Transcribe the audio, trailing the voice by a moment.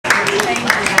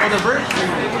the verse.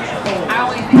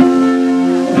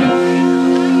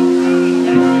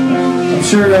 I'm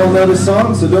sure they'll know the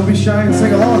song, so don't be shy and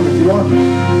sing along if you want.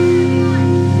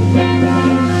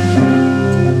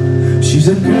 She's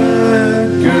a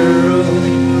good girl,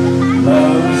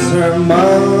 loves her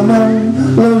mama,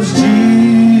 loves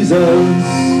Jesus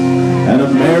and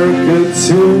America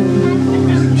too.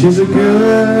 She's a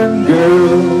good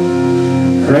girl,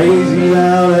 crazy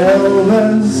about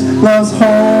Elvis, loves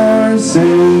horses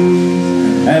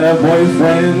and a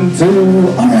boyfriend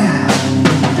too. Alright.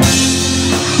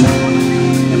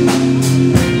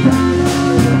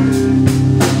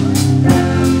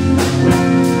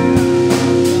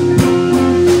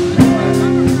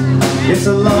 It's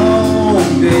a long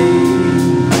day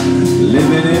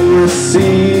living in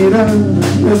Reseda.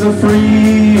 There's a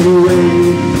freeway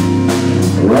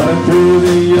running through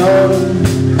the yard,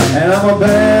 and I'm a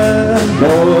bad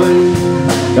boy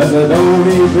 'cause I don't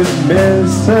even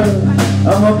miss her.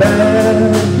 I'm a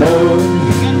bad boy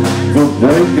for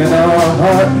breaking our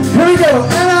heart. Here we go,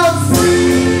 and I'm free.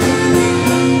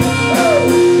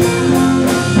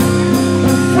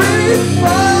 Free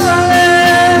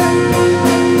falling.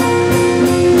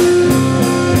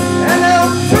 And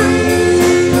I'm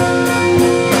free.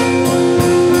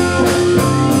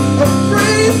 I'm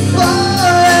free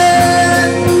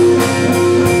falling.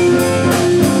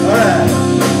 Alright,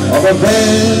 all the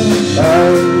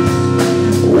vampires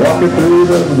walking through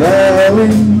the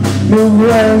valley, move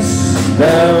west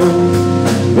down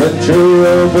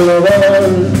Ventura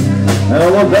Boulevard, and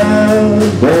all the bad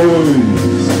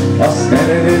boys are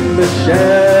standing in the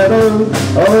shadow.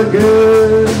 All the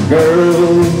good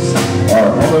girls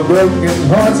are on the broken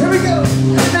hearts. Here we go.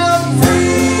 And I'm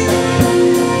free.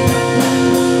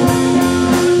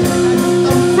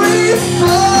 I'm free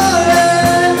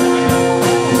falling.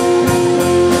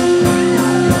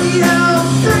 Yeah, I'm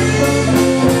free.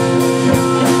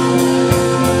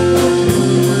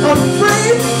 I'm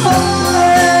free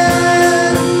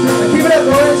falling. Keep it up,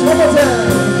 boys. One more time.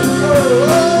 Oh,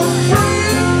 I'm free.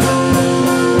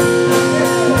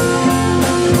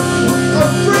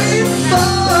 I'm free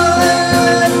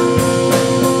falling.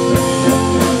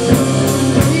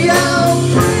 Yeah, I'm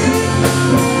free.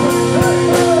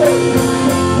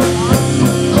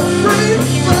 I'm free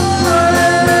falling.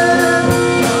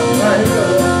 Alright, here we go.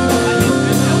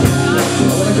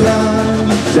 I wanna climb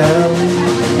down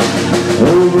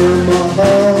over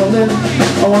Mulholland.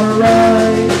 I wanna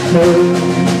ride her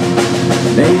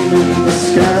name in the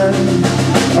sky.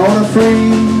 I wanna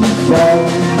free fall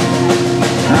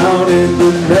out into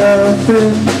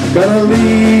nothing. Gonna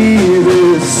leave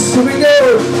this. Here we go.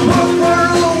 For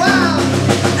a while,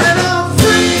 and I'm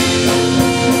free.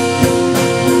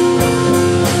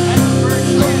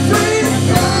 I'm free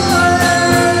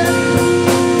falling.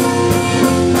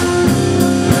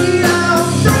 Yeah, I'm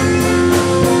free.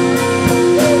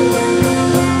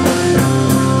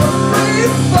 Free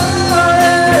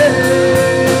falling.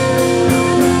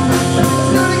 Let's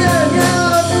do it again. Yeah,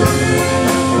 I'm free.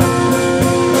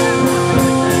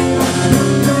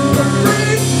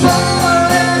 Free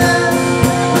falling.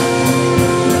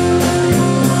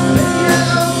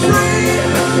 Yeah, I'm free.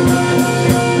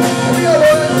 Here we go,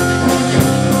 boys.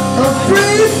 I'm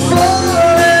free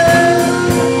falling.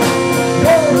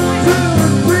 1, 2,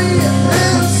 3,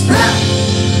 and snap.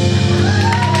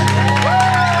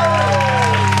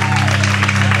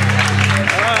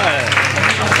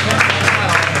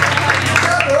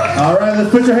 All right, let's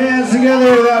put your hands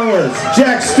together. That was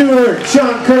Jack Stewart,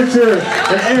 Sean Kircher,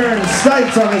 and Aaron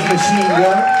Stites on this machine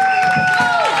gun.